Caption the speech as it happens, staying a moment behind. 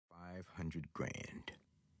$100,000.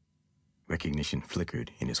 Recognition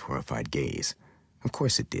flickered in his horrified gaze. Of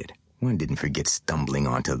course it did. One didn't forget stumbling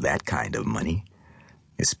onto that kind of money,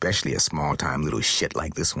 especially a small-time little shit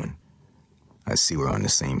like this one. I see we're on the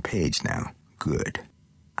same page now. Good.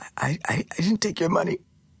 I didn't take your money.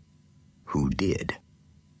 Who did?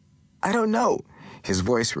 I don't know. His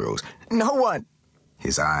voice rose. No one.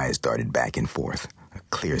 His eyes darted back and forth, a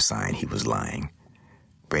clear sign he was lying.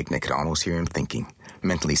 Breakneck could almost hear him thinking,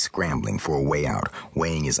 mentally scrambling for a way out,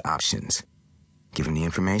 weighing his options. Give him the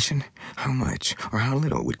information? How much or how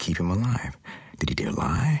little would keep him alive? Did he dare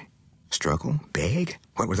lie? Struggle? Beg?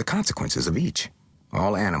 What were the consequences of each?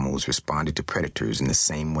 All animals responded to predators in the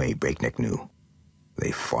same way Breakneck knew.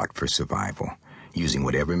 They fought for survival, using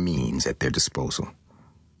whatever means at their disposal.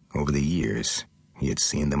 Over the years, he had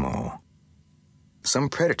seen them all. Some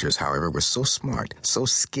predators, however, were so smart, so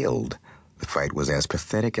skilled, the fight was as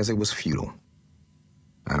pathetic as it was futile.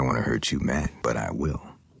 I don't want to hurt you, Matt, but I will.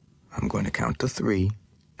 I'm going to count to 3,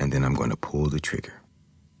 and then I'm going to pull the trigger.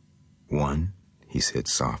 1, he said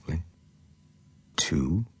softly.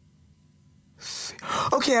 2, 3.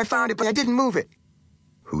 Okay, I found it, but I didn't move it.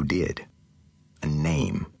 Who did? A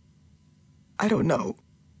name. I don't know.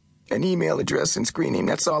 An email address and screen name,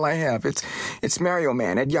 that's all I have. It's Mario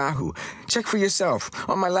Man at Yahoo. Check for yourself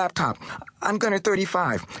on my laptop. I'm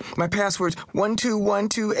Gunner35. My password's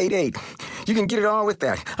 121288. You can get it all with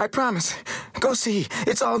that. I promise. Go see.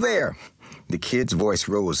 It's all there. The kid's voice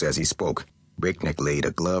rose as he spoke. Breakneck laid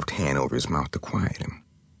a gloved hand over his mouth to quiet him.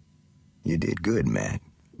 You did good, Matt.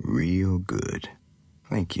 Real good.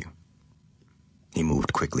 Thank you. He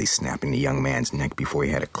moved quickly, snapping the young man's neck before he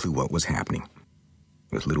had a clue what was happening.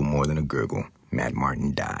 With little more than a gurgle, Matt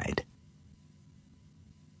Martin died.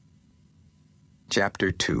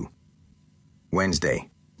 Chapter 2. Wednesday,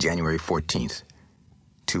 January 14th,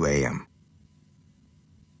 2 a.m.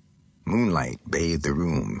 Moonlight bathed the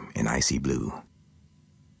room in icy blue.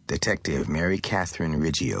 Detective Mary Catherine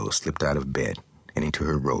Riggio slipped out of bed and into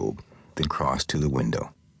her robe, then crossed to the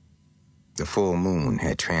window. The full moon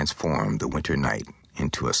had transformed the winter night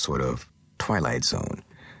into a sort of twilight zone,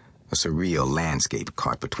 a surreal landscape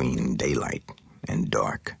caught between daylight and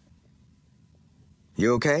dark.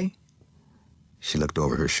 You okay? She looked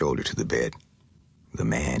over her shoulder to the bed, the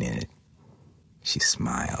man in it. She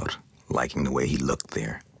smiled, liking the way he looked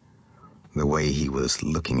there, the way he was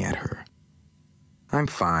looking at her. I'm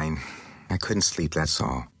fine. I couldn't sleep, that's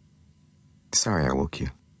all. Sorry I woke you.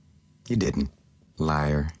 You didn't.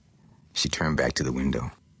 Liar. She turned back to the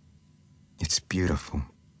window. It's beautiful.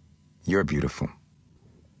 You're beautiful.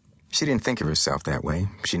 She didn't think of herself that way.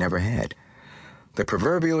 She never had. The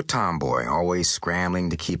proverbial tomboy, always scrambling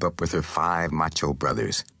to keep up with her 5 macho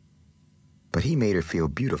brothers. But he made her feel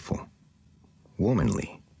beautiful,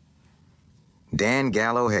 womanly. Dan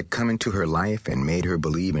Gallo had come into her life and made her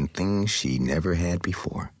believe in things she never had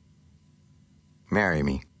before. Marry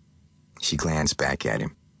me. She glanced back at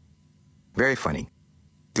him. Very funny.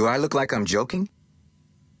 Do I look like I'm joking?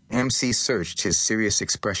 MC searched his serious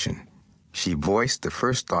expression. She voiced the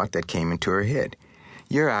first thought that came into her head.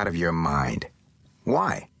 You're out of your mind.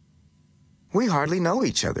 Why? We hardly know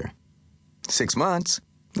each other. 6 months.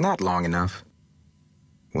 Not long enough.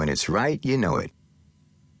 When it's right, you know it.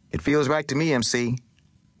 It feels right to me, MC.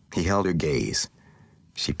 He held her gaze.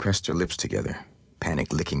 She pressed her lips together,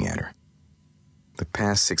 panic licking at her. The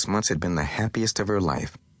past 6 months had been the happiest of her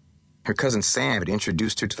life. Her cousin Sam had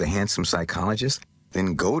introduced her to the handsome psychologist,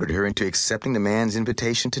 then goaded her into accepting the man's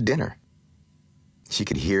invitation to dinner. She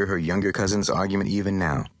could hear her younger cousin's argument even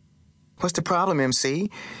now. What's the problem, MC?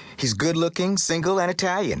 He's good-looking, single, and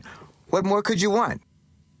Italian. What more could you want?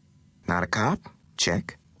 Not a cop?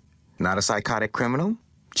 Check. Not a psychotic criminal?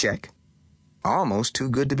 Check. Almost too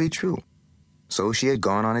good to be true. So she had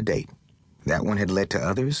gone on a date. That one had led to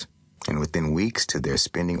others, and within weeks to their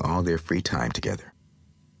spending all their free time together.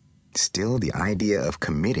 Still, the idea of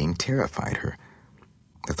committing terrified her.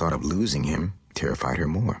 The thought of losing him terrified her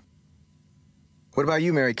more. What about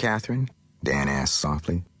you, Mary Catherine? Dan asked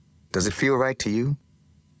softly. Does it feel right to you?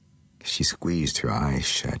 She squeezed her eyes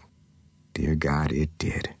shut. Dear God, it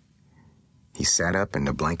did. He sat up and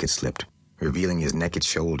the blanket slipped, revealing his naked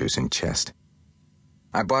shoulders and chest.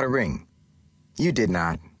 I bought a ring. You did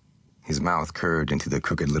not. His mouth curved into the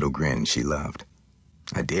crooked little grin she loved.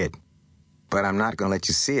 I did. But I'm not going to let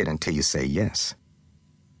you see it until you say yes.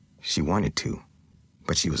 She wanted to,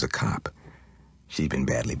 but she was a cop. She'd been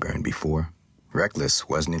badly burned before. Reckless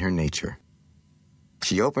wasn't in her nature.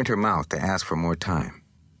 She opened her mouth to ask for more time.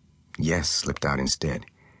 Yes slipped out instead.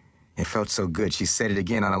 It felt so good she said it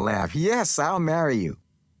again on a laugh. Yes, I'll marry you.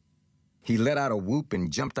 He let out a whoop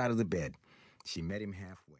and jumped out of the bed. She met him halfway.